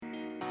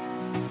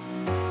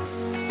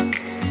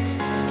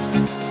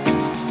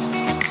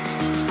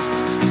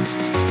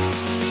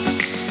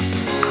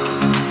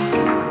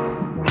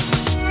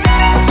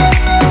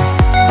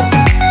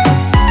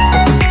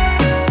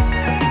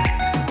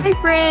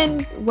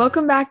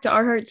Welcome back to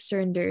Our Hearts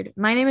Surrendered.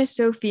 My name is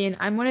Sophie, and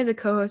I'm one of the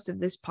co-hosts of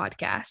this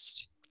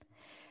podcast.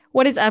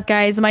 What is up,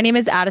 guys? My name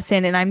is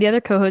Addison, and I'm the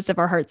other co-host of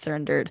Our Hearts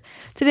Surrendered.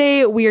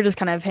 Today, we are just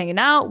kind of hanging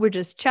out. We're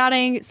just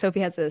chatting.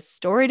 Sophie has a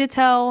story to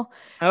tell.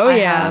 Oh, I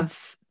yeah.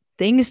 have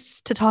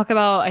things to talk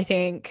about. I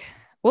think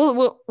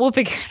we'll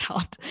figure it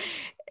out.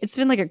 It's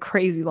been like a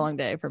crazy long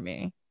day for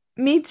me.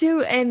 Me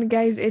too. And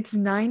guys, it's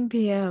 9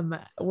 p.m.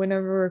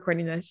 whenever we're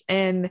recording this,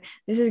 and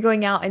this is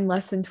going out in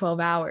less than 12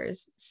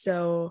 hours.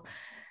 So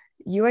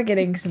you are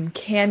getting some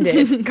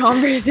candid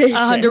conversation.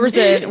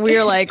 100%. We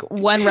are like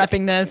one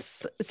repping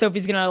this.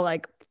 Sophie's gonna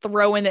like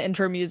throw in the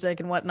intro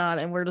music and whatnot,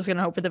 and we're just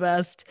gonna hope for the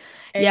best.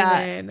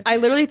 Amen. Yeah, I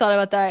literally thought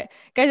about that,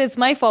 guys. It's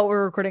my fault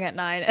we're recording at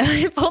 9, and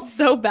I felt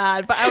so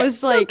bad. But I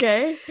was like,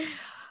 okay.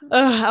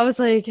 I was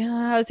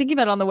thinking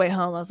about it on the way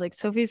home. I was like,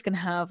 Sophie's gonna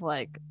have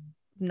like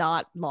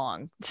not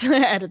long to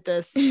edit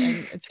this,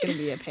 and it's gonna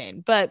be a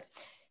pain, but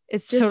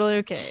it's totally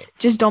okay.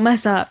 Just don't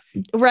mess up.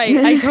 Right.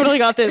 I totally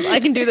got this. I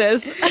can do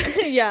this.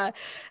 Yeah.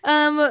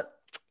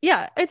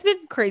 Yeah, it's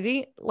been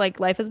crazy. Like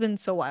life has been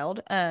so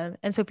wild. And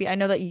Sophie, I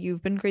know that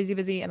you've been crazy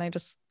busy, and I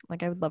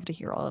would love to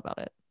hear all about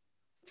it.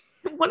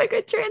 What a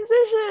good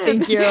transition.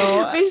 Thank you.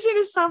 We should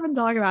just stop and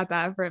talk about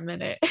that for a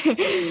minute.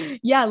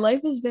 Yeah,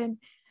 life has been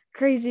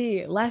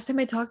crazy. Last time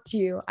I talked to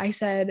you, I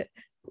said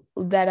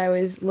that I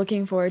was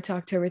looking forward to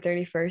October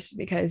 31st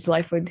because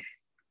life would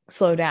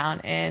slow down,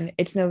 and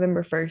it's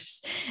November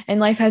 1st, and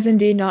life has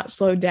indeed not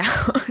slowed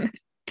down.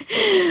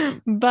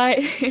 But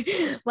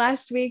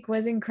last week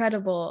was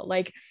incredible.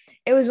 Like,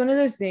 it was one of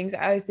those things.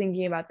 I was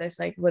thinking about this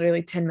like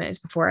literally 10 minutes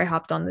before I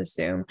hopped on this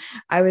Zoom.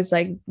 I was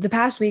like, the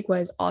past week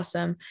was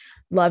awesome.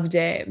 Loved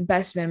it.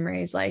 Best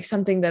memories, like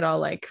something that I'll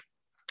like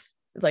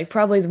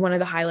probably one of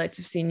the highlights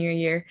of senior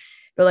year.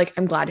 But like,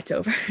 I'm glad it's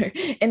over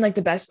in like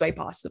the best way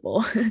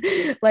possible.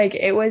 Like,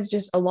 it was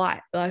just a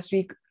lot. Last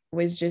week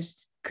was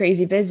just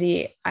crazy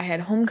busy. I had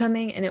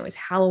homecoming, and it was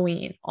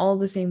Halloween all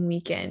the same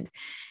weekend.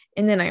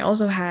 And then I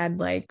also had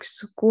like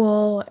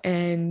school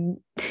and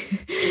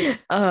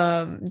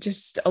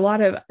just a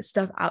lot of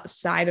stuff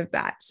outside of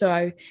that. So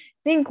I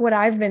think what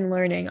I've been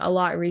learning a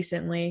lot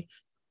recently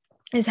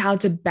is how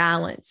to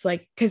balance,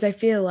 like, because I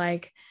feel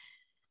like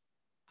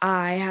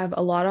I have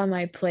a lot on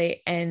my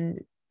plate,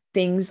 and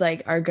things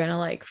like are gonna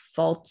like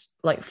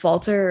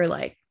falter or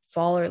like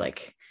fall or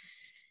like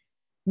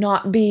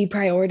not be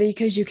priority,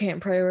 because you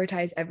can't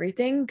prioritize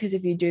everything, because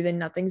if you do, then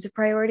nothing's a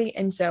priority.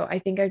 And so I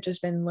think I've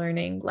just been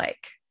learning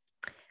like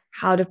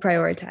how to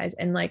prioritize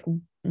and like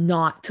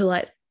not to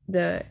let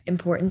the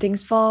important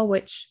things fall,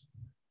 which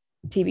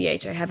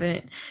TBH, I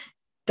haven't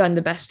done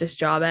the bestest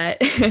job at.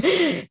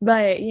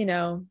 But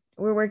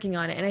we're working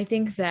on it. And I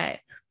think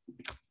that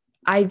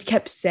I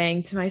kept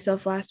saying to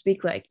myself last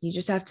week, like, you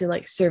just have to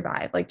like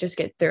survive, like just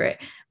get through it.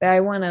 But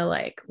I want to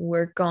like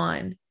work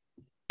on,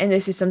 and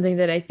this is something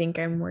that I think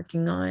I'm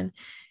working on,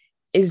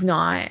 is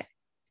not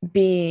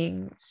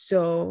being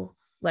so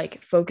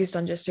like focused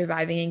on just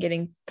surviving and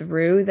getting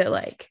through that,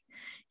 like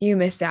you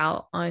miss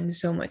out on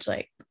so much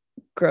like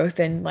growth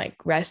and like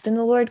rest in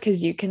the Lord,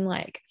 because you can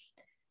like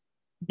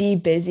be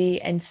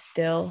busy and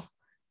still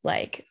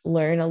like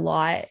learn a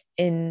lot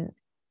in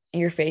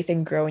your faith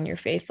and grow in your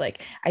faith.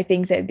 Like, I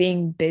think that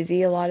being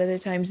busy a lot of the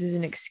times is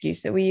an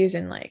excuse that we use,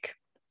 and like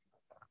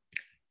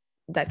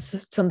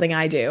that's something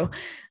I do.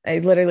 I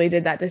literally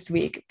did that this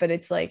week, but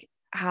it's like,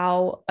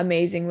 how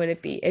amazing would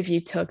it be if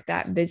you took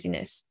that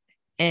busyness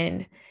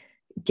and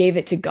gave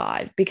it to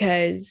God?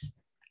 Because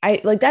I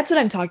like, that's what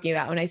I'm talking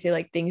about when I say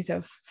like things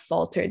have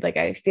faltered. Like,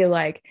 I feel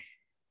like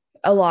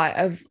a lot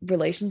of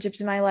relationships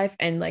in my life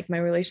and like my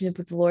relationship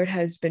with the Lord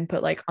has been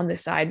put like on the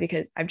side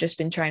because I've just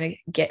been trying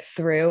to get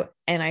through.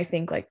 And I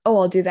think like, oh,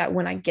 I'll do that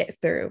when I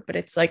get through. But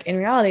it's like, in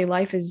reality,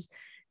 life is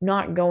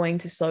not going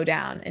to slow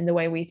down in the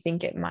way we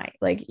think it might.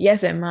 Like,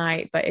 yes, it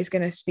might, but it's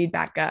going to speed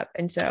back up.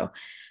 And so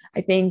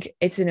I think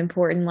it's an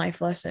important life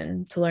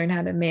lesson to learn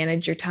how to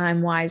manage your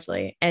time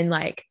wisely, and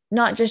like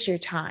not just your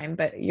time,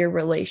 but your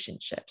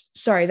relationships.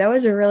 Sorry, that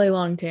was a really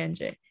long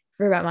tangent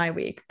for about my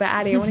week. But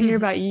Addie, I want to hear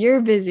about your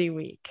busy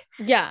week.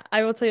 Yeah,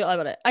 I will tell you all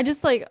about it. I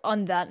just like,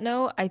 on that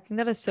note, I think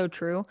that is so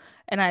true.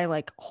 And I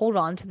like hold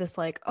on to this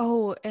like,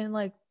 oh, in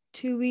like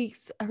 2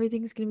 weeks,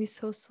 everything's gonna be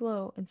so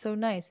slow and so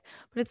nice.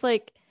 But it's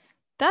like,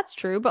 that's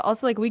true, but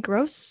also like we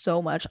grow so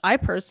much. I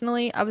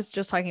was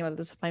just talking about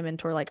this with my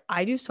mentor. Like,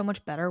 I do so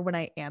much better when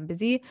I am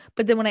busy,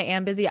 but then when I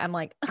am busy, I'm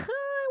like, I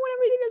want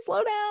everything to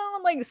slow down.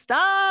 I'm like,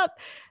 stop.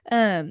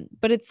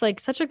 But it's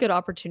like such a good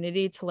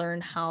opportunity to learn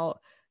how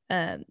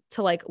to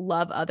like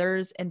love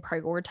others and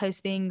prioritize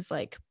things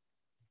like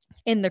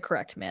in the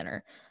correct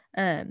manner.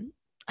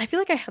 I feel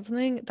like I had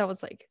something that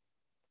was like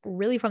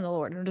really from the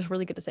Lord and just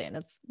really good to say, and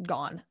it's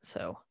gone.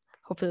 So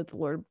hopefully the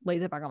Lord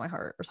lays it back on my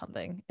heart or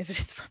something. If it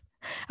is from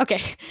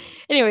okay.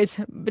 Anyways,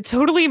 but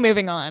totally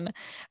moving on.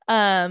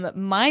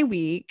 My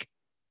week,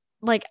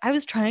 like I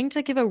was trying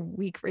to give a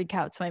week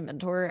recap to my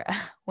mentor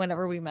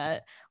whenever we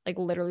met, like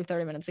literally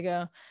 30 minutes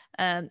ago.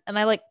 And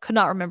I like could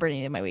not remember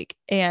any of my week.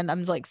 And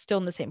I'm like still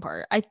in the same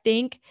part. I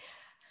think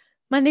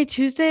Monday,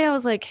 Tuesday, I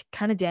was like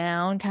kind of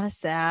down, kind of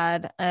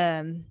sad.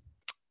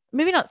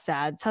 Maybe not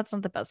sad. Sad's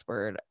not the best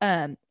word.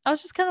 I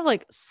was just kind of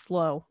like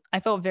slow. I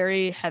felt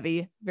very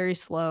heavy, very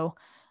slow.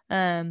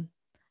 Um,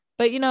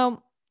 but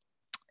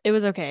it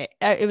was okay.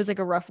 It was like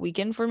a rough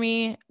weekend for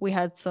me. We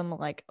had some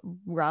like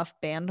rough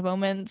band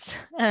moments.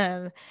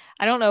 I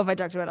don't know if I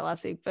talked about it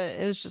last week, but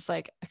it was just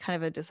like a kind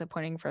of a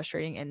disappointing,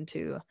 frustrating end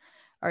to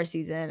our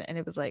season. And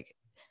it was like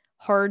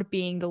hard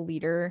being the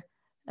leader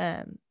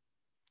um,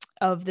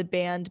 of the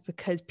band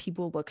because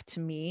people look to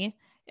me.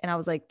 And I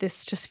was like,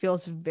 this just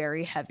feels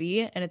very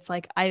heavy. And it's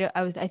like,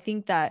 I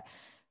think that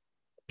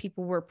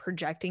people were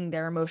projecting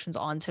their emotions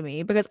onto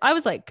me because I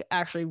was like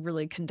actually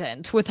really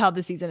content with how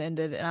the season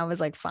ended and I was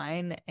like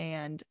fine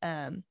and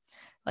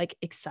like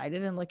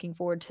excited and looking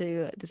forward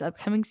to this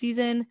upcoming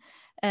season.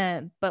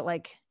 But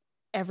like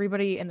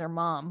everybody and their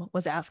mom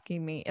was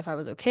asking me if I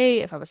was okay,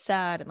 if I was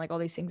sad and like all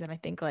these things. And I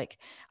think like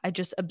I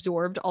just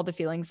absorbed all the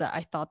feelings that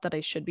I thought that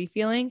I should be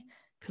feeling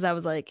because I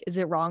was like, is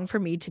it wrong for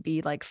me to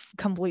be like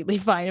completely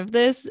fine of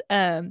this?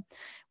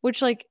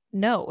 Which like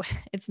no,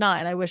 it's not.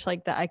 And I wish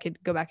like that I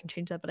could go back and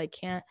change that, but I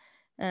can't.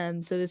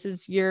 So this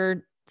is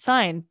your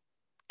sign,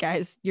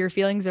 guys. Your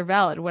feelings are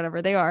valid,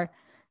 whatever they are,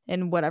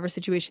 in whatever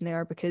situation they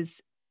are,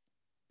 because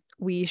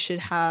we should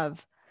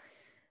have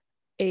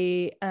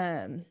a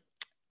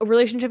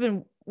relationship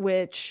in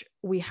which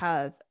we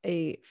have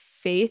a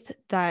faith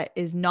that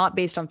is not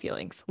based on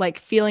feelings, like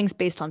feelings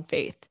based on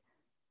faith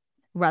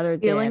rather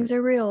than Feelings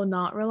are real,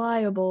 not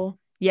reliable.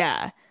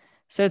 yeah.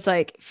 So it's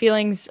like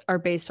feelings are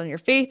based on your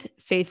faith.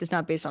 Faith is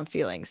not based on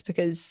feelings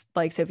because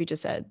like Sophie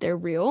just said, they're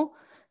real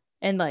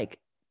and like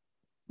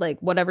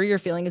whatever you're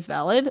feeling is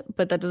valid,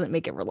 but that doesn't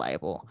make it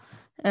reliable.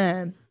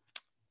 Um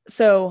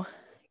so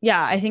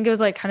yeah, I think it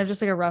was like kind of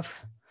just like a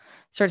rough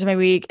start to my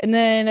week. And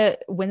then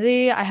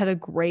Wednesday, I had a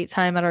great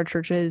time at our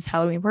church's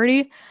Halloween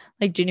party,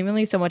 like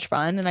genuinely so much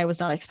fun. And I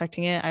was not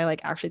expecting it. I like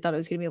actually thought it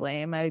was gonna be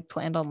lame. I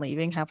planned on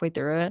leaving halfway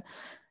through it.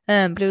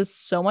 But it was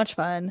so much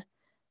fun.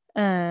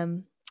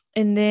 Um,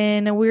 and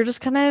then we were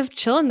just kind of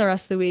chilling the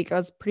rest of the week. I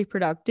was pretty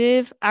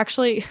productive.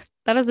 Actually,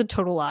 that is a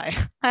total lie.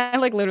 I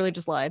like literally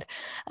just lied.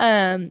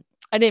 I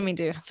didn't mean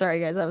to.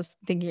 Sorry, guys. I was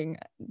thinking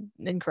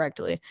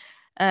incorrectly.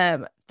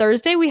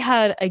 Thursday we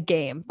had a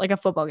game, like a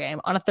football game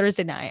on a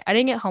Thursday night. I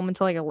didn't get home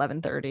until like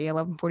 11:30,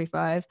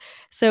 11:45.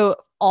 So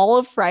all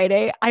of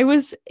Friday I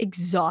was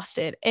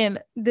exhausted. And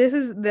this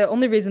is the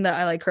only reason that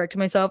I like corrected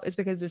myself is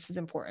because this is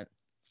important.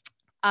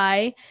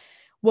 I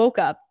woke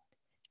up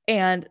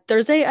and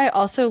Thursday, I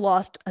also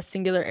lost a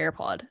singular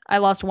AirPod. I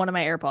lost one of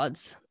my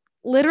AirPods.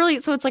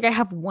 Literally, so it's like I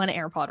have one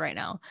AirPod right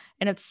now,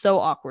 and it's so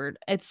awkward.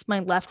 It's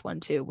my left one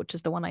too, which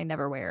is the one I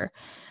never wear.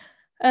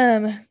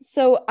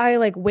 So I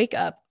like wake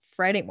up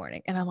Friday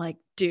morning and I'm like,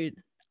 dude,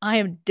 I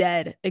am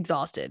dead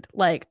exhausted.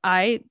 Like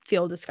I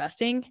feel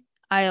disgusting.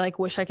 I like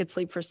wish I could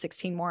sleep for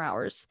 16 more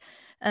hours.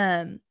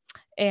 Um,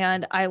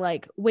 and I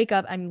like wake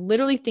up. I'm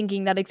literally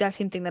thinking that exact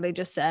same thing that I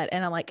just said.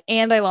 And I'm like,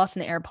 and I lost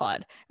an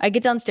AirPod. I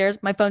get downstairs,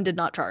 my phone did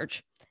not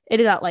charge. It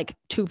is at like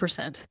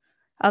 2%.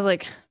 I was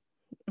like,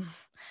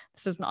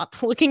 this is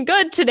not looking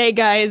good today,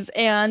 guys.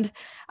 And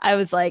I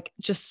was like,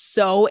 just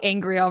so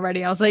angry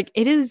already. I was like,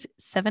 it is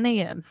 7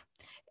 a.m.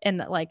 and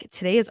like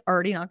today is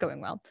already not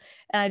going well.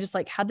 And I just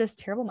like had this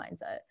terrible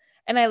mindset.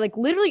 And I like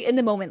literally in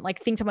the moment, like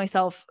think to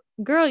myself,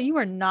 girl, you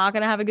are not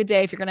going to have a good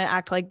day if you're going to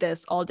act like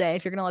this all day,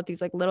 if you're going to let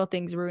these like little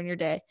things ruin your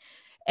day.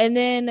 And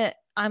then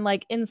I'm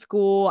like in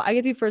school, I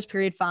get through first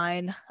period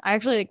fine. I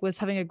actually like was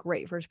having a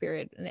great first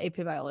period in AP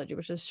biology,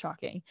 which is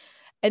shocking.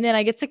 And then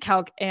I get to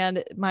calc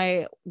and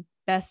my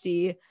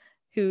bestie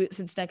who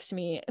sits next to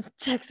me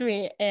texts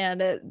me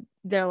and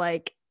they're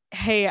like,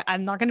 hey,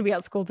 I'm not going to be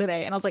at school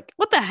today. And I was like,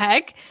 what the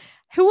heck?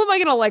 Who am I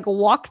going to like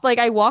walk? Like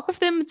I walk with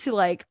them to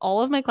like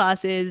all of my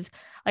classes.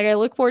 Like I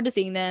look forward to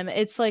seeing them.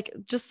 It's like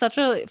just such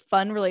a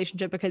fun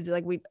relationship because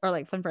like we are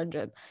like fun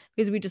friendship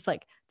because we just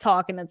like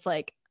talk and it's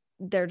like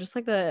they're just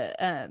like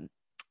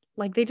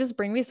they just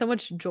bring me so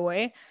much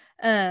joy.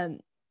 Um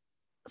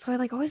so I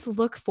like always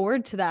look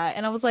forward to that.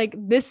 And I was like,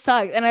 this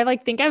sucks. And I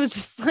like think I was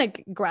just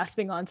like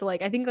grasping onto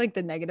like I think like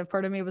the negative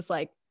part of me was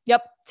like,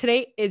 yep,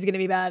 today is gonna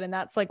be bad. And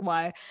that's like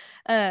why.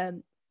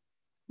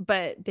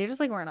 But they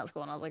just like weren't at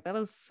school. And I was like, that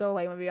is so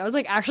lame of you. I was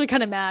like actually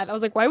kind of mad. I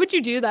was like, why would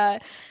you do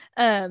that?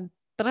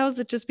 But I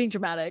was just being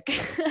dramatic.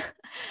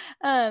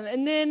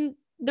 And then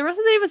the rest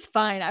of the day was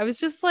fine. I was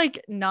just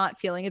like not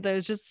feeling it. Though. It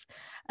was just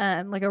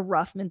like a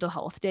rough mental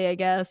health day, I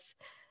guess.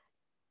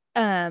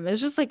 It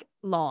was just like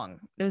long.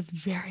 It was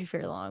very,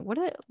 very long. What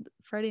a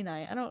Friday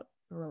night. I don't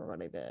remember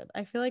what I did.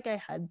 I feel like I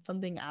had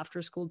something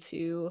after school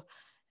too.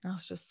 And I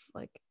was just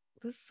like,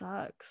 this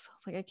sucks. I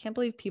was like, I can't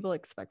believe people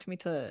expect me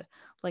to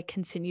like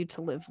continue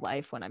to live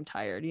life when I'm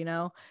tired, you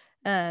know?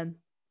 Um,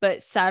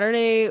 but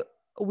Saturday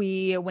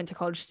we went to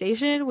College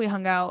Station. We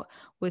hung out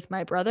with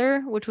my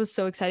brother, which was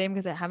so exciting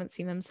because I haven't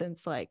seen him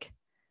since like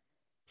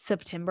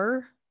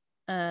September.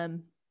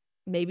 Um,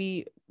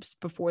 maybe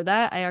before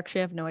that. I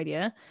actually have no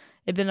idea.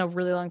 It'd been a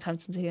really long time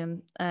since I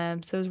seen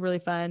him. So it was really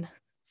fun.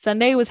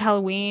 Sunday was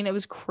Halloween. It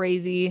was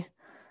crazy.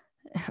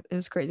 It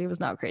was crazy. It was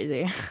not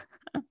crazy.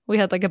 We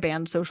had like a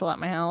band social at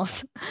my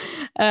house,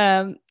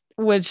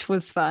 which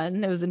was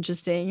fun. It was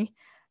interesting.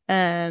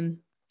 And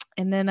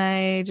then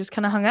I just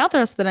kind of hung out the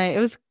rest of the night. It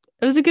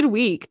was a good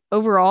week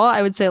overall.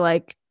 I would say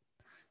like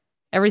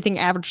everything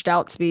averaged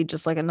out to be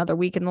just like another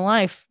week in the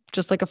life,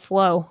 just like a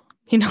flow.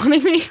 You know what I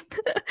mean?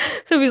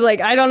 So he's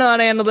like, I don't know how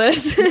to handle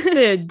this. It's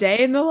a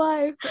day in the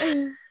life.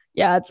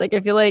 Yeah, it's like I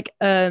feel like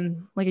a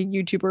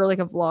YouTuber, like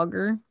a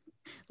vlogger.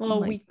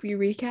 Little weekly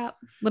recap.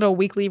 Little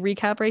weekly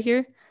recap right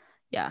here.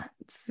 Yeah,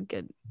 it's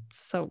good.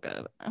 So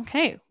good.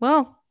 Okay.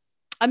 Well,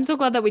 I'm so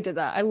glad that we did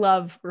that. I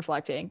love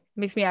reflecting. It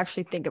makes me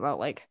actually think about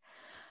like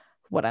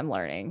what I'm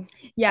learning.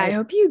 Yeah, I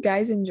hope you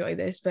guys enjoy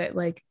this, but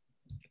like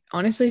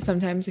honestly,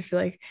 sometimes I feel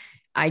like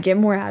I get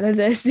more out of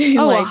this.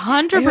 Oh, like,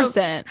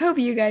 100%. Hope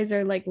you guys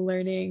are like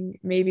learning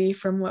maybe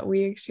from what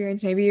we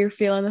experienced. Maybe you're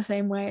feeling the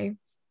same way.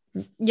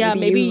 Yeah,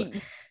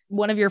 maybe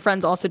one of your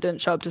friends also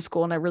didn't show up to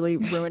school and it really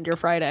ruined your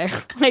Friday.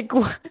 Like,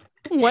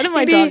 what am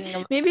I talking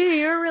about? Maybe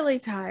you're really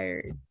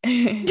tired.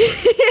 Maybe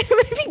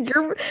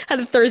you had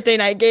a Thursday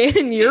night game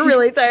and you're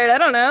really tired. I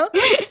don't know.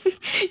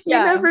 You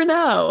never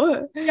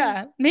know.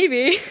 Yeah,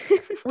 maybe.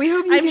 We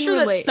hope you I'm can sure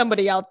relate. that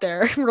somebody out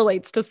there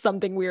relates to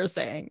something we are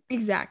saying.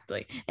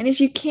 Exactly. And if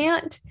you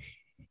can't,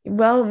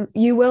 well,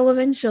 you will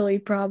eventually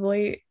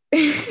probably.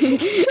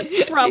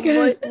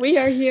 Because we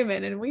are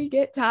human and we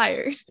get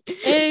tired.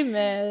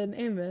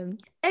 Amen.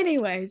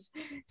 Anyways,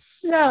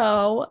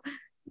 so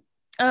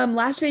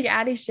last week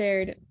Addie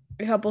shared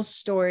a couple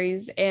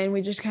stories and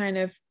we just kind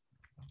of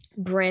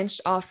branched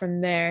off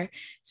from there.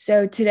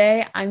 So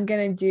today I'm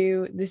gonna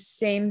do the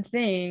same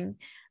thing.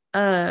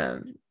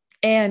 And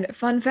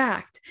fun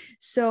fact,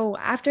 so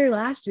after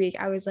last week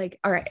I was like,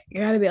 all right, I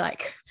gotta be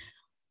like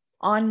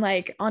on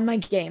my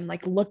game,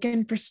 like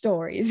looking for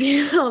stories,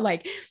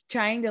 like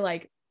trying to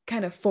like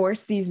kind of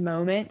force these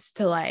moments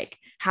to like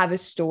have a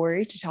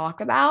story to talk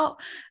about.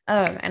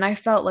 And I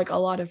felt like a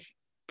lot of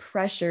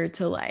pressure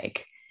to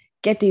like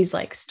get these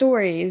like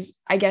stories,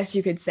 I guess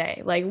you could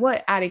say, like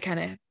what Addie kind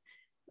of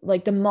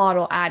like the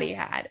model Addie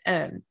had,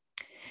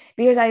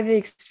 because I've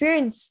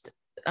experienced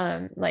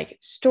like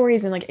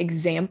stories and like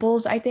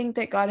examples I think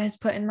that God has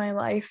put in my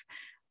life,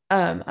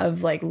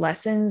 of like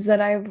lessons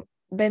that I've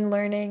been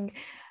learning.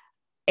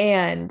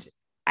 And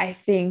I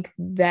think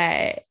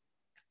that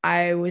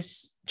I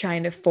was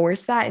trying to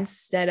force that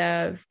instead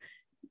of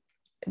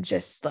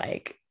just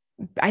like,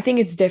 I think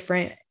it's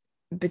different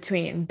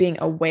between being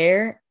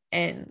aware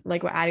and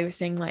like what Addie was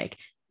saying, like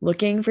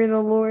looking for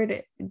the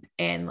Lord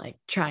and like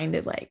trying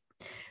to like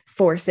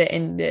force it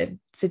into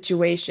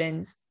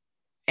situations.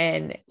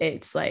 And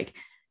it's like,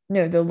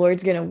 no, the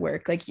Lord's going to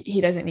work. Like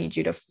he doesn't need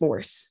you to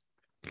force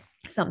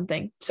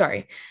something.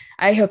 Sorry.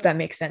 I hope that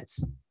makes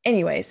sense.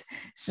 Anyways,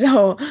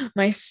 so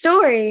my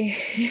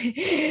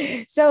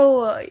story.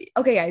 So,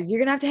 okay, guys, you're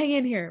going to have to hang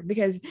in here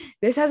because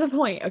this has a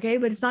point. Okay.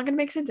 But it's not going to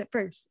make sense at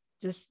first.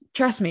 Just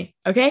trust me.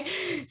 Okay.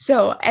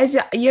 So as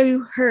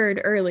you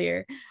heard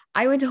earlier,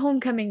 I went to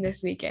homecoming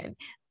this weekend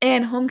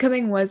and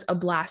homecoming was a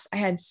blast. I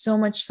had so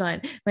much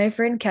fun. My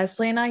friend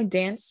Kesley and I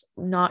danced,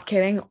 not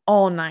kidding,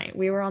 all night.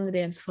 We were on the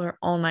dance floor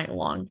all night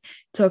long.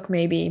 Took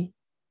maybe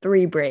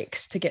 3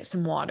 breaks to get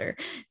some water.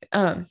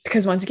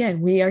 Because once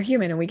again, we are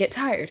human and we get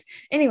tired.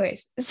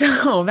 Anyways,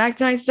 so back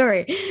to my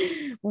story.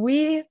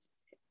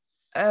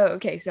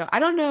 Okay, so I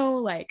don't know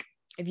like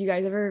if you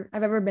guys have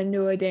ever been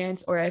to a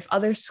dance or if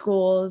other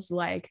schools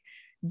like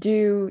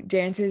do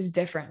dances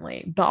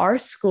differently, but our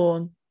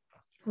school,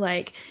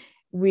 like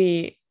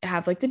we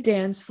have like the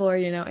dance floor,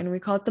 and we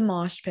call it the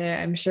mosh pit.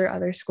 I'm sure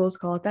other schools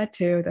call it that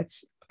too.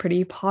 That's a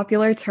pretty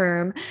popular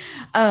term.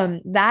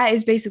 That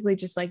is basically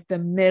just like the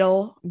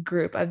middle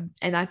group of,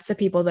 and that's the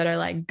people that are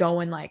like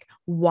going like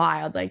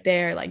wild, like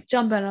they're like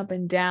jumping up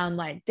and down,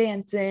 like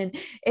dancing.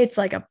 It's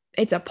like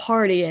it's a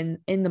party in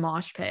the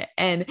mosh pit.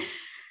 And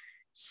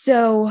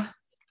so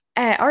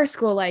at our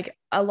school, like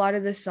a lot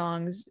of the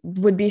songs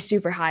would be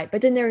super hype,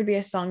 but then there would be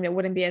a song that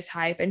wouldn't be as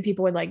hype and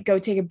people would like go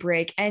take a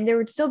break and there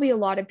would still be a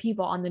lot of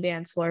people on the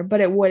dance floor,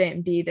 but it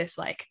wouldn't be this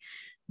like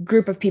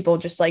group of people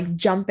just like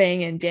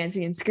jumping and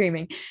dancing and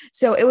screaming.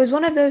 So it was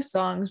one of those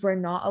songs where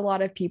not a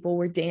lot of people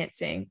were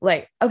dancing.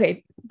 Like,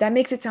 okay, that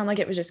makes it sound like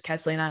it was just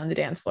Kesley and I on the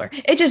dance floor.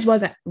 It just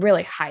wasn't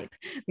really hype.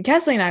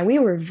 Kesley and I, we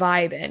were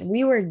vibing.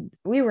 We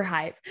were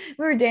hype.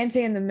 We were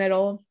dancing in the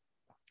middle.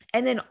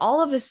 And then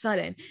all of a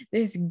sudden,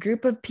 this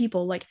group of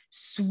people like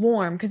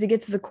swarm because it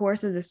gets to the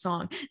chorus of the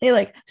song. They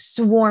like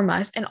swarm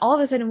us. And all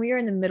of a sudden, we are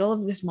in the middle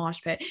of this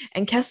mosh pit.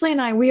 And Kesley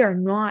and I, we are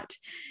not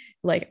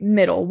like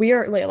middle. We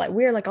are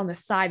like on the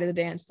side of the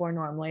dance floor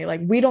normally.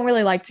 Like we don't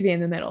really like to be in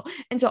the middle.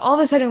 And so all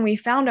of a sudden we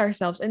found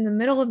ourselves in the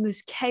middle of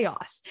this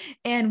chaos.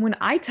 And when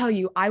I tell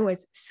you I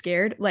was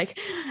scared, like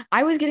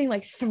I was getting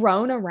like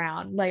thrown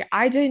around. Like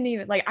I don't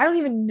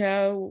even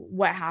know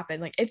what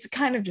happened. Like it's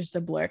kind of just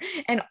a blur.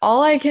 And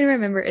all I can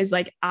remember is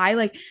like I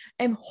like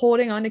am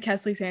holding on to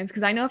Kesley's hands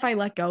because I know if I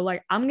let go,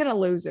 like I'm gonna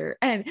lose her.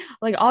 And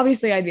like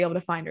obviously I'd be able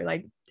to find her.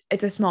 Like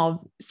it's a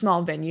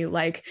small venue.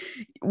 Like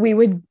we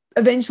would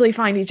eventually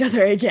find each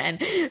other again,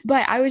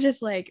 but I was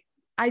just like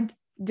I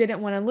didn't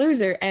want to lose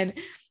her. And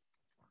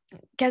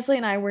Kesley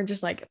and I were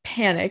just like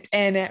panicked,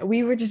 and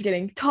we were just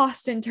getting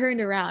tossed and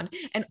turned around.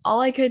 And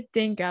all I could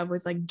think of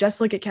was like,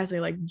 just look at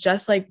Kesley, like,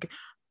 just like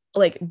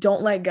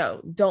don't let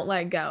go, don't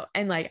let go.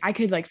 And like I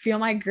could like feel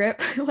my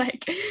grip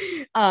like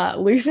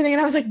loosening,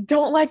 and I was like,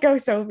 don't let go,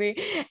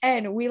 Sophie.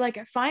 And we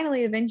like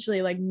finally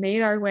eventually like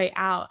made our way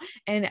out.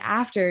 And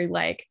after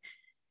like,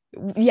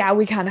 yeah,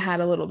 we kind of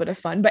had a little bit of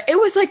fun, but it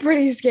was like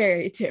pretty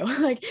scary too.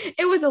 Like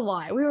it was a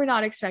lot. We were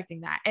not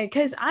expecting that. And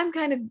because I'm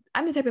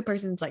the type of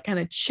person that's like kind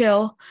of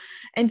chill.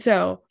 And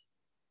so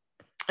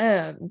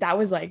that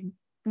was like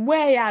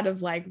way out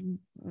of like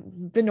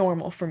the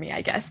normal for me,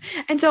 I guess.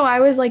 And so I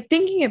was like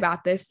thinking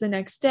about this the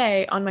next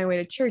day on my way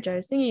to church. I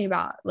was thinking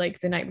about like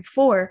the night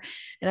before,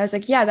 and I was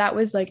like, yeah, that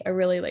was like a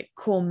really like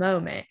cool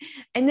moment.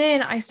 And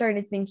then I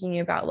started thinking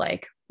about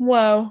like,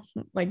 whoa,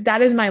 like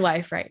that is my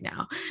life right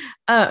now.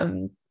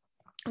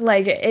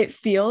 Like it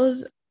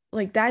feels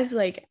like that's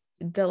like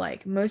the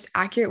like most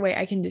accurate way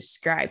I can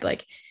describe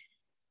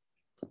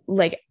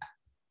like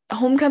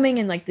homecoming,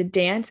 and like the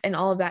dance and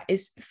all of that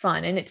is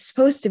fun, and it's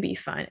supposed to be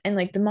fun, and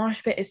like the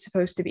mosh pit is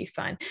supposed to be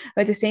fun,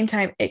 but at the same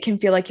time it can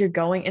feel like you're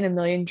going in a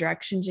million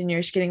directions, and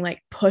you're just getting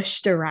like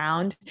pushed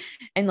around,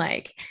 and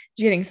like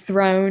getting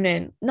thrown,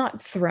 and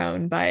not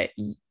thrown, but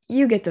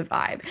you get the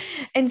vibe.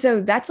 And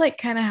so that's like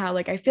kind of how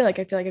like I feel like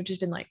I've just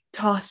been like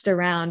tossed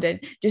around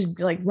and just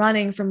like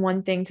running from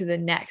one thing to the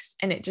next,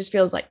 and it just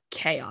feels like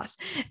chaos.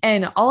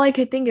 And all I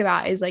could think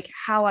about is like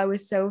how I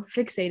was so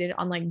fixated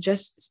on like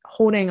just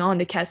holding on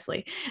to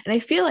Kesley. And I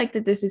feel like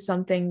that this is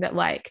something that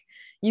like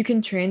you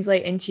can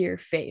translate into your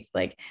faith.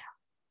 Like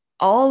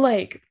all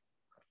like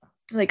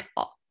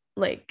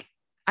like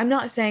I'm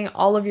not saying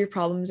all of your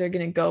problems are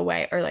going to go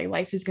away, or like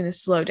life is going to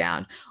slow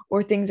down,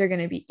 or things are going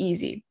to be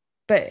easy,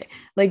 but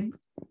like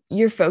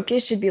your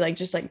focus should be like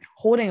just like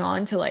holding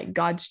on to like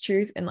God's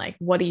truth and like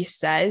what he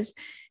says,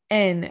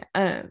 and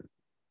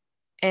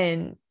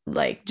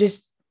like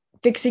just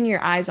fixing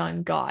your eyes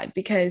on God,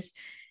 because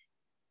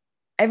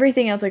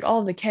everything else, like all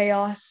of the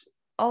chaos,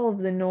 all of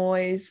the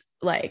noise,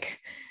 like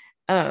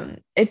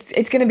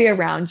it's going to be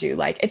around you.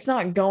 Like it's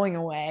not going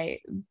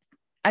away.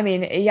 I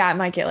mean, yeah, it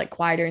might get like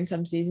quieter in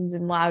some seasons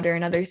and louder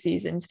in other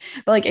seasons,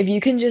 but like if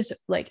you can just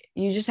like,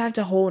 you just have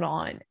to hold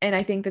on. And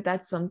I think that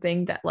that's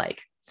something that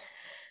like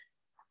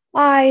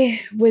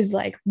I was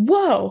like,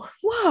 whoa,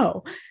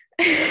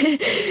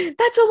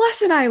 that's a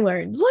lesson I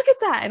learned. Look at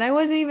that. And I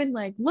wasn't even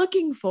like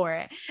looking for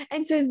it.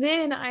 And so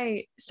then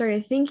I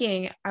started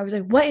thinking, I was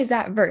like, what is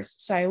that verse?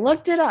 So I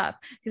looked it up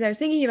because I was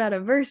thinking about a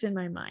verse in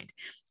my mind,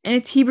 and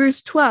it's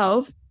Hebrews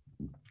 12.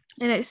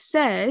 And it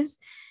says,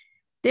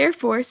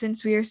 therefore,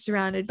 since we are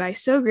surrounded by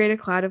so great a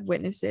cloud of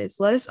witnesses,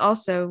 let us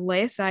also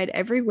lay aside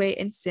every weight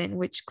and sin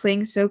which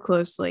clings so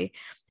closely,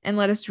 and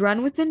let us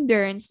run with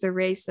endurance the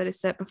race that is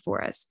set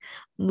before us,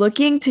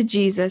 looking to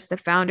Jesus, the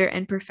founder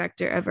and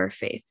perfecter of our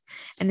faith.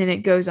 And then it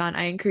goes on.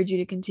 I encourage you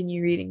to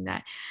continue reading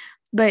that.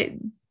 But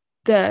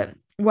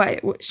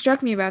what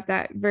struck me about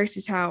that verse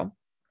is how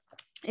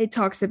it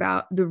talks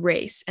about the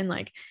race, and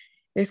like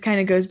this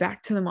kind of goes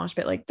back to the mosh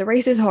pit. Like the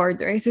race is hard,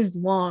 the race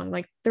is long,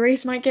 like the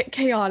race might get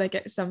chaotic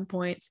at some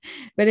points,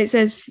 but it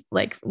says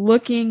like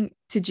looking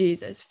to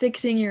Jesus,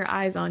 fixing your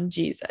eyes on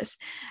Jesus.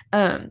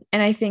 And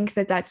I think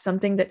that that's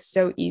something that's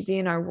so easy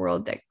in our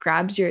world that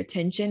grabs your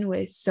attention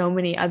with so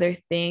many other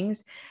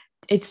things.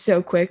 It's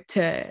so quick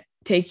to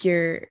take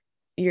your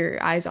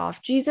eyes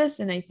off Jesus.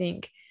 And I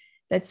think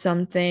that's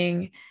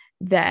something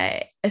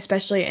that,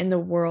 especially in the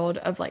world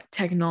of like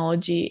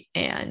technology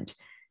and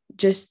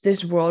just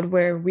this world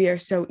where we are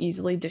so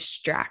easily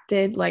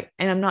distracted, like,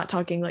 and I'm not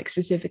talking like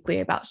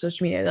specifically about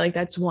social media, like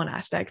that's one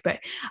aspect, but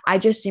I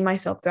just see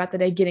myself throughout the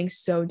day getting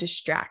so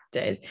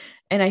distracted.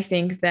 And I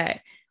think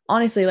that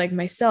honestly, like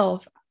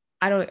myself,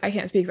 I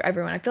can't speak for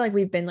everyone, I feel like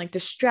we've been like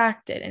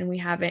distracted and we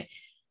haven't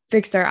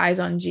fixed our eyes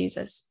on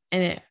Jesus.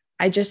 And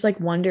I just like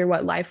wonder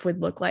what life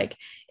would look like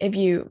if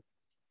you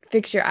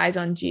fix your eyes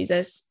on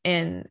Jesus,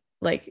 and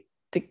like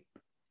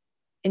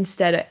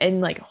instead of,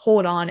 and like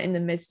hold on in the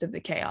midst of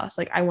the chaos.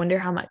 Like I wonder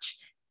how much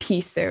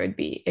peace there would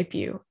be if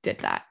you did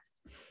that.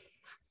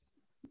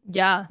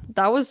 Yeah,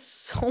 that was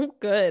so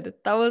good.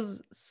 That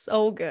was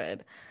so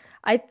good.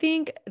 I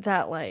think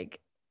that like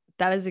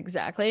that is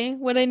exactly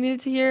what I needed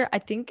to hear. I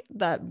think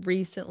that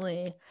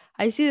recently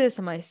I see this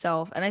in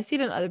myself and I see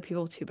it in other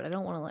people too, but I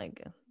don't want to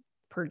like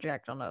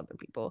project on other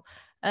people.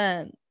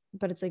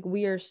 But it's like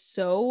we are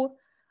so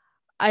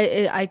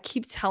I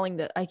keep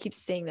I keep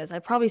saying this. I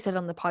probably said it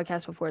on the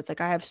podcast before. It's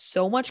like I have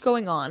so much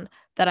going on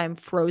that I'm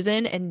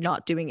frozen and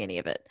not doing any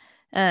of it.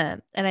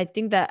 And I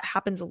think that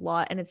happens a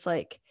lot. And it's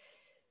like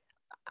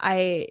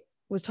I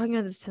was talking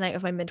about this tonight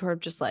with my mentor of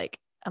just like,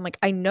 I'm like,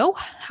 I know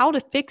how to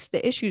fix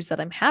the issues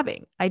that I'm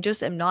having. I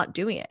just am not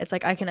doing it. It's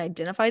like I can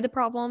identify the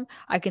problem.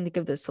 I can think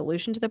of the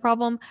solution to the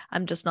problem.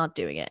 I'm just not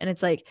doing it. And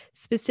it's like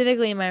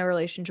specifically in my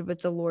relationship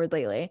with the Lord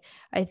lately,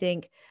 I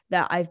think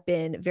that I've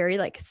been very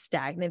like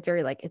stagnant,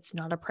 very like it's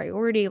not a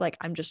priority. Like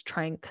I'm just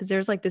trying because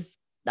there's like this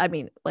I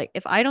mean, like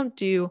if I don't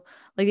do,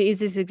 like the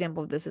easiest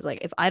example of this is like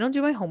if I don't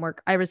do my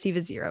homework, I receive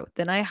a 0,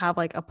 then I have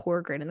like a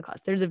poor grade in the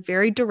class. There's a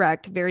very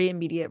direct, very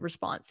immediate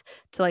response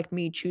to like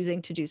me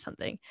choosing to do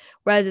something.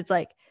 Whereas it's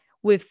like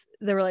with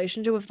the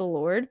relationship with the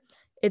Lord,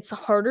 it's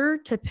harder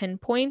to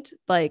pinpoint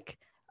like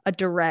a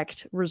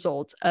direct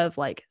result of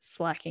like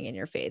slacking in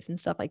your faith and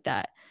stuff like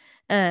that.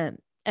 And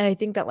I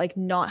think that like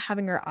not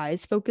having our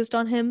eyes focused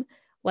on him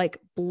like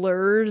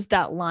blurs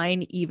that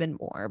line even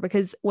more,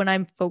 because when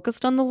I'm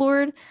focused on the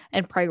Lord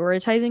and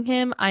prioritizing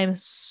him, I'm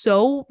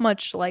so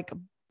much like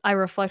I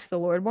reflect the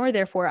Lord more.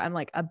 Therefore, I'm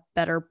like a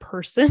better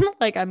person.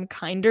 Like I'm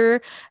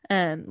kinder,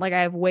 and like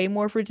I have way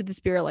more fruits of the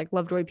spirit, like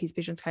love, joy, peace,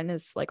 patience,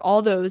 kindness, like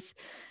all those.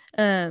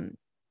 Um,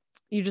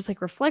 you just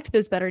like reflect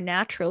those better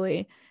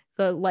naturally.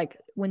 So like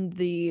when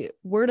the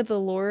word of the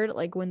Lord,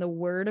 like when the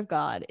word of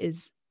God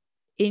is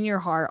in your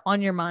heart,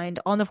 on your mind,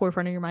 on the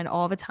forefront of your mind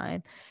all the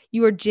time,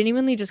 you are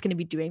genuinely just going to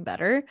be doing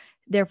better.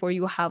 Therefore,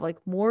 you will have like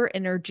more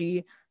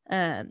energy,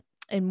 and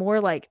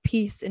more like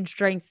peace and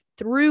strength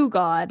through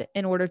God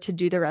in order to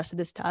do the rest of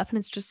this stuff. And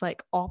it's just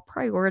like all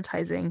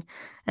prioritizing,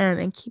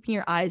 and keeping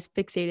your eyes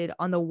fixated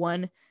on the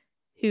one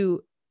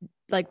who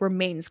like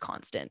remains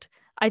constant.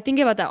 I think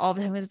about that all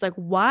the time. It's like,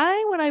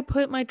 why would I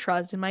put my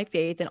trust and my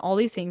faith and all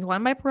these things? Why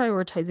am I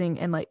prioritizing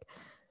and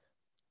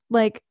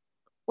like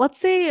let's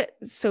say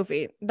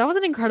Sophie, that was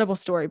an incredible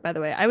story, by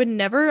the way. I would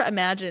never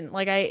imagine,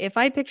 like, if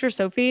I picture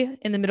Sophie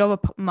in the middle of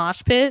a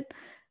mosh pit,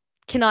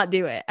 cannot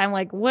do it. I'm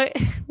like, what,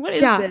 what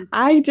is Yeah, this?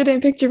 I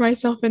didn't picture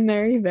myself in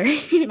there either.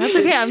 That's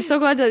okay. I'm so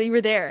glad that you were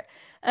there.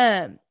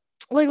 Um,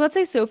 like, let's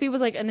say Sophie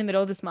was like in the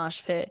middle of this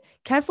mosh pit.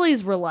 Kesley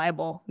is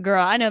reliable,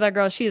 girl. I know that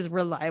girl. She is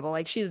reliable.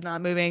 Like, she is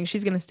not moving.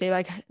 She's gonna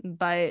stay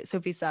by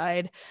Sophie's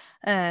side.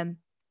 Um,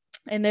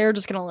 and they're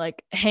just gonna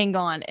like hang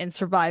on and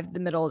survive the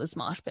middle of this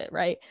mosh pit,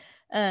 right?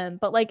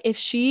 But like if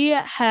she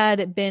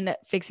had been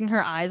fixing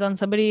her eyes on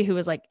somebody who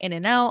was like in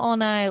and out all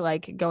night,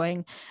 like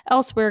going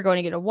elsewhere, going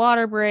to get a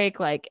water break,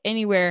 like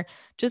anywhere,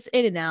 just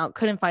in and out,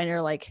 couldn't find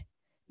her, like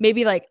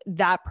maybe like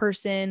that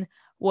person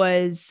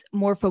was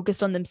more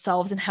focused on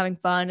themselves and having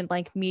fun and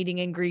like meeting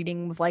and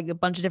greeting with like a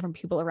bunch of different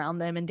people around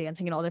them and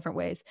dancing in all different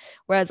ways.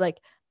 Whereas like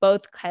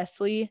both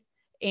Kesley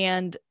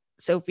and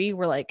Sophie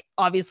were like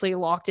obviously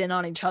locked in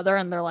on each other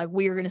and they're like,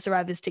 we are going to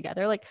survive this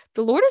together. Like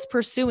the Lord is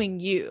pursuing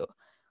you.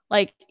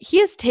 Like he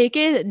has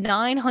taken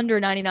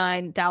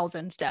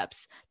 999,000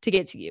 steps to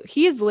get to you.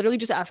 He is literally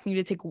just asking you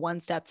to take one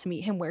step to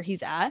meet him where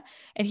he's at.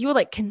 And he will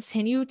like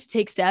continue to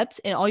take steps.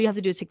 And all you have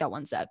to do is take that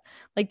one step.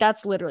 Like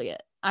that's literally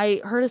it.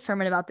 I heard a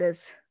sermon about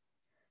this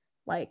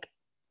like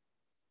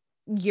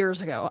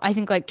years ago. I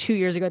think like 2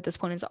 years ago at this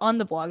point. It's on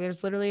the blog.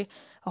 There's literally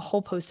a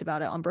whole post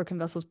about it on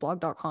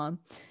brokenvesselsblog.com,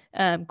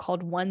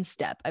 called One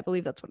Step. I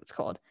believe that's what it's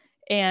called.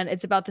 And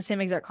it's about the same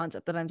exact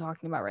concept that I'm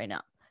talking about right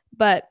now.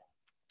 But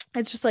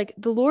it's just like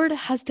the Lord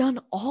has done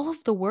all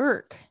of the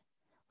work,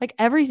 like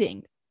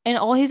everything. And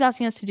all he's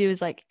asking us to do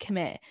is like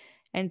commit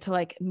and to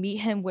like meet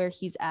him where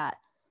he's at.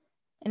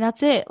 And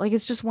that's it. Like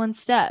it's just one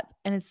step.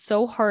 And it's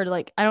so hard.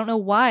 Like, I don't know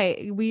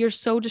why we are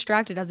so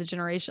distracted as a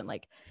generation.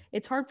 Like,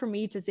 it's hard for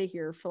me to sit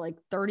here for like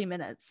 30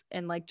 minutes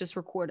and like just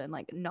record and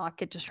like not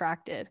get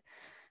distracted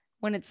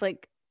when it's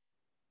like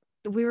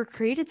we were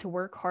created to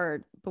work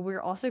hard, but we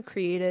were also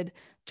created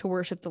to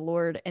worship the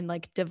Lord and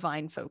like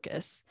divine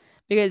focus,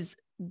 because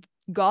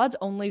God's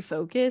only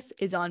focus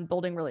is on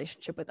building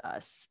relationship with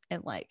us.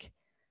 And like,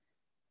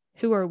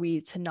 who are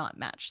we to not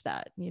match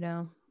that, you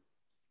know?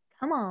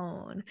 Come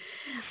on.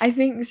 I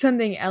think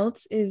something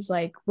else is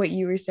like what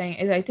you were saying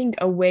is I think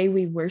a way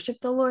we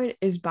worship the Lord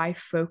is by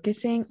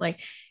focusing like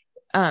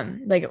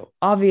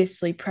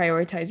obviously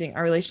prioritizing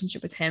our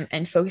relationship with him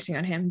and focusing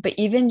on him, but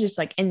even just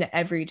like in the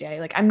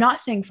everyday, like I'm not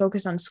saying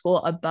focus on school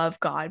above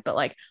God, but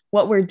like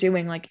what we're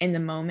doing like in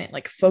the moment,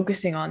 like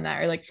focusing on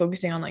that, or like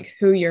focusing on like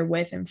who you're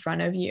with in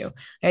front of you.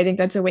 I think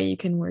that's a way you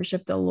can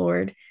worship the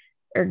Lord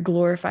or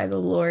glorify the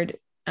Lord.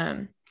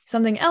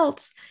 Something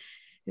else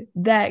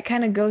that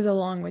kind of goes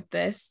along with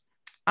this,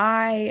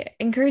 I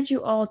encourage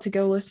you all to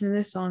go listen to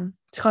this song.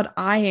 It's called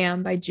I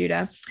Am by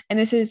Judah. And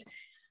this is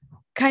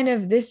kind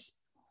of this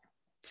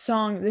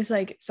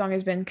like song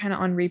has been kind of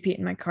on repeat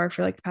in my car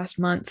for like the past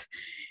month.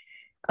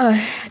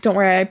 Don't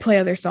worry, I play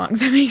other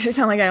songs. That makes it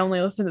sound like I only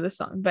listen to this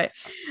song. But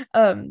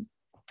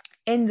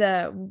in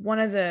the one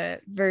of the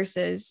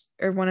verses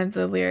or one of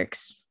the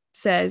lyrics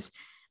says,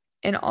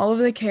 in all of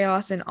the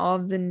chaos and all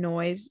of the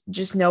noise,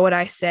 just know what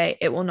I say,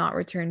 it will not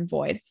return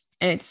void.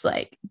 And it's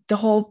like the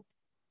whole,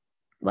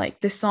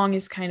 like the song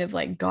is kind of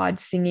like God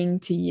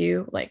singing to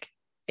you. Like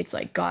it's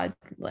like God,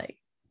 like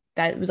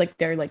that was like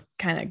their like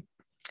kind of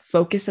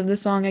focus of the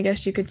song, I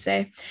guess you could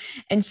say.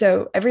 And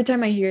so every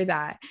time I hear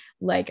that,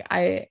 like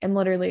I am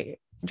literally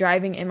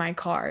driving in my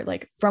car,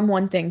 like from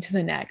one thing to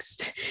the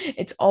next.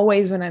 It's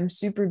always when I'm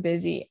super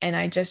busy and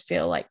I just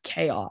feel like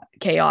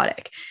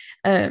chaotic.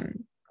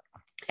 And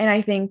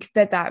I think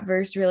that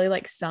verse really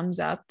like sums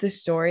up the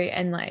story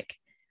and like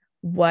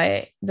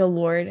what the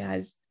Lord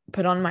has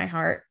put on my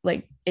heart.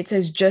 Like it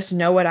says, just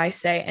know what I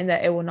say and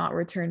that it will not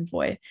return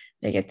void.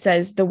 Like it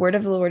says, the word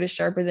of the Lord is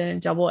sharper than a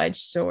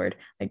double-edged sword,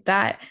 like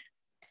that.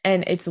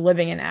 And it's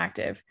living and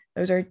active.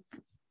 Those are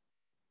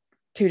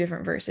two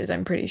different verses,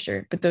 I'm pretty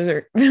sure, but those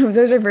are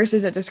those are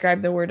verses that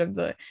describe the word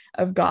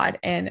of God.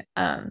 And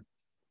I'm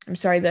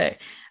sorry that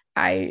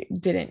I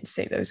didn't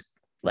say those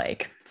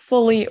like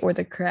fully or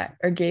the correct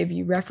or gave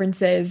you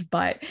references,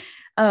 but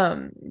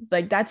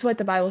like that's what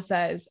the Bible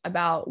says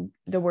about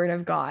the word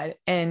of God.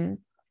 And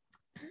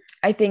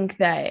I think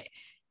that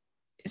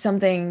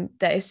something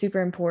that is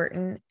super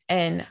important,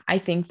 and I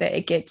think that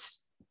it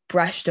gets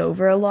brushed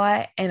over a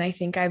lot, and I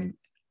think I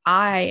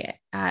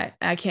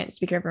can't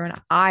speak for everyone,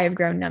 I have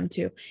grown numb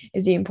to,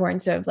 is the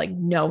importance of like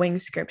knowing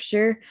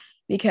scripture,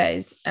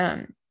 because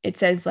it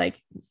says like,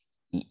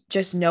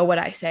 just know what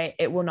I say,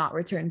 it will not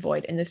return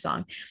void in the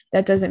song.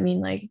 That doesn't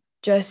mean like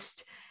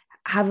just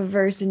have a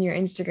verse in your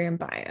Instagram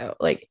bio.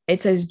 Like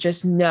it says,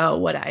 just know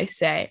what I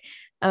say.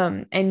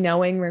 And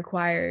knowing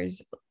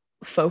requires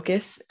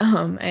focus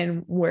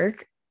and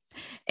work,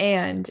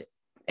 and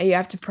you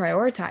have to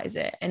prioritize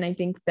it. And I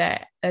think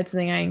that that's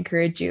something I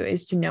encourage you,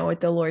 is to know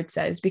what the Lord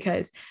says,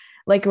 because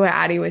like what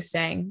Addie was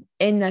saying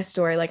in that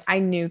story, like I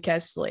knew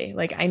Kesley,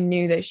 like I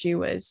knew that she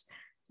was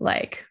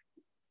like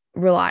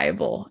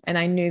reliable, and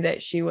I knew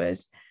that she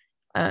was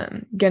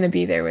gonna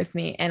be there with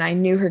me, and I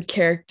knew her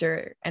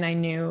character, and I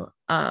knew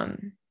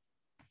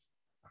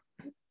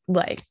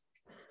like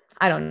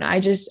I don't know,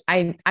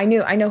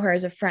 I know her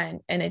as a friend.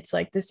 And it's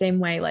like the same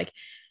way, like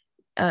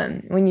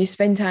when you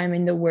spend time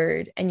in the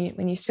word, and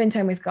when you spend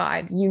time with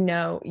God, you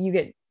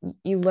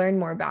learn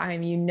more about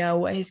him, you know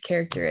what his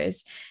character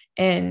is,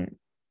 and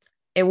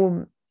it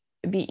will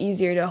be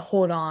easier to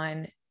hold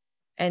on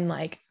and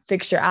like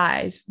fix your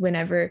eyes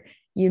whenever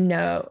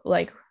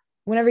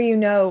whenever you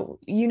know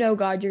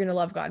God, you're going to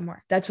love God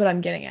more. That's what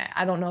I'm getting at.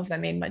 I don't know if that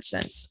made much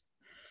sense.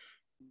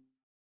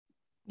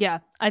 Yeah,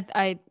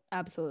 I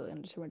absolutely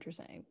understand what you're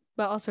saying,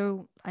 but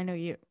also I know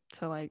you,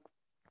 so like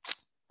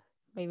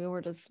maybe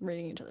we're just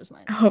reading each other's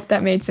minds. I hope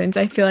that made sense.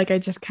 I feel like I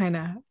just kind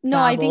of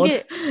babbled.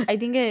 I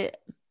think it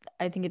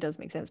does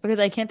make sense, because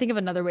I can't think of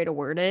another way to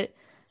word it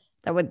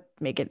that would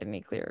make it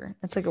any clearer.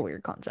 It's like a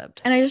weird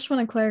concept. And I just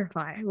want to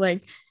clarify,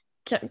 like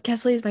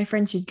Kesley is my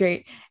friend, she's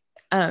great,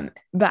 but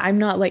I'm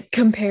not like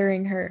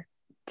comparing her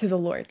to the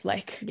Lord.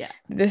 Like, yeah,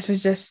 this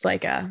was just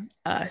like a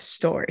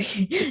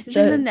story. This is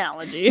an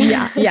analogy.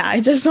 yeah, I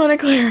just want to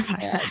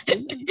clarify. Yeah,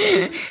 this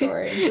is a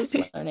story. I'm just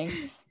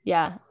learning.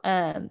 Yeah,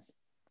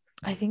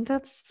 I think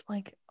that's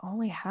like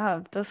all I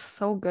have. That's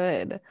so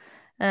good.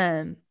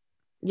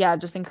 Yeah,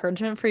 just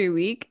encouragement for your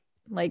week,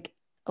 like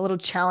a little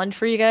challenge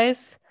for you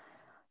guys.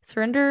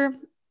 Surrender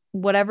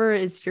whatever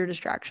is your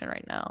distraction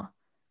right now.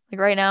 Like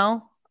right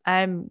now,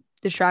 I'm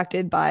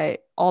distracted by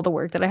all the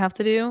work that I have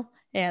to do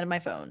and my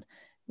phone.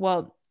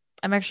 Well,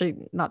 I'm actually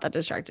not that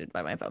distracted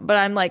by my phone, but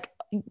I'm like,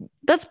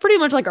 that's pretty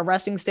much like a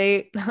resting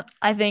state.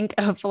 I think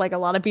for like a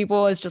lot of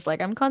people, it's just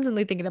like I'm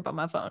constantly thinking about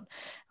my phone,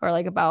 or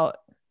like about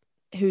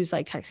who's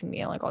like texting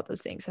me and like all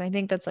those things. And I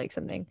think that's like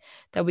something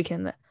that we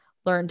can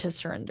learn to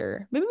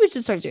surrender. Maybe we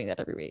should start doing that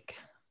every week.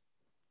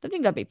 I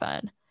think that'd be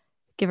fun.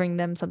 Giving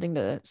them something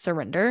to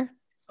surrender.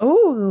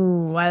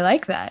 Oh, I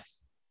like that.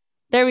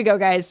 There we go,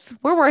 guys.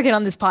 We're working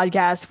on this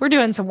podcast. We're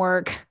doing some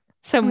work.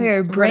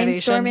 We're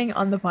renovation. brainstorming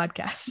on the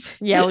podcast.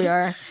 Yeah, we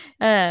are.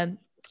 That's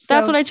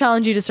what I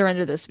challenge you to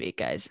surrender this week,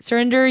 guys.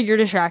 Surrender your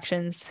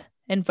distractions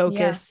and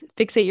focus.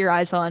 Yeah. Fixate your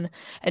eyes on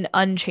an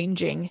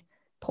unchanging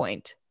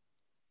point.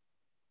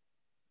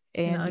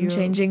 And an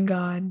unchanging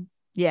God.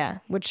 Yeah,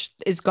 which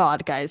is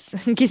God, guys.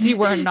 In case you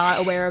were not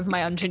aware of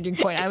my unchanging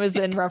point, I was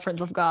in reference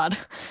of God.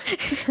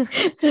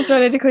 Just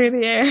wanted to clear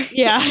the air.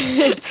 Yeah,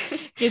 in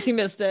case you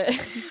missed it.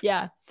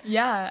 Yeah.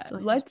 Yeah,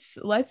 like,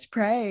 let's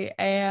pray,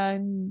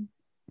 and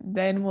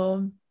then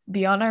we'll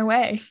be on our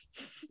way.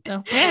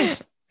 Okay.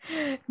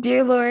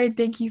 Dear Lord,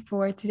 thank you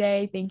for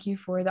today. Thank you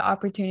for the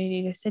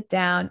opportunity to sit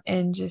down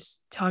and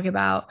just talk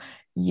about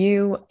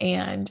you,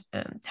 and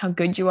how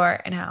good you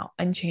are, and how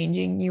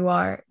unchanging you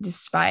are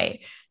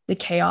despite the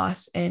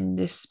chaos and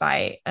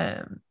despite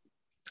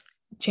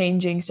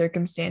changing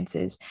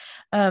circumstances.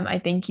 I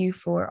thank you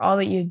for all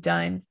that you've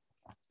done,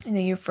 and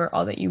thank you for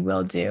all that you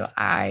will do.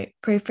 I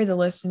pray for the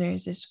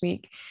listeners this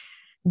week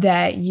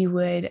that you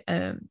would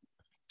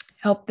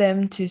help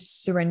them to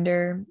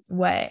surrender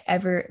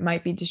whatever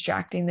might be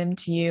distracting them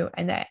to you,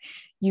 and that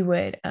you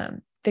would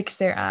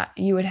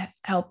you would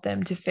help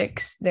them to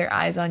fix their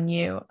eyes on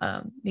you,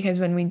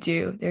 because when we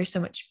do, there's so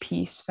much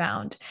peace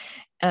found.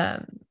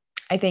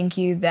 I thank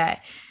you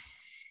that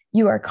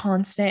you are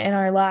constant in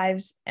our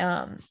lives,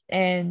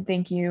 and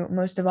thank you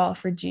most of all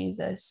for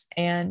Jesus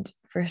and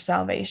for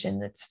salvation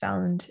that's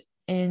found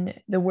in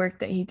the work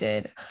that he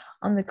did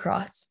on the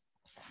cross.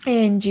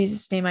 In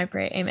Jesus' name I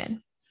pray,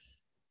 amen.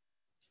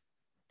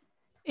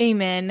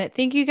 Amen.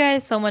 Thank you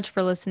guys so much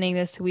for listening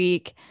this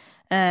week.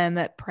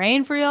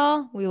 Praying for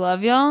y'all. We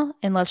love y'all,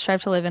 and let's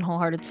strive to live in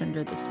wholehearted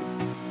surrender this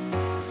week.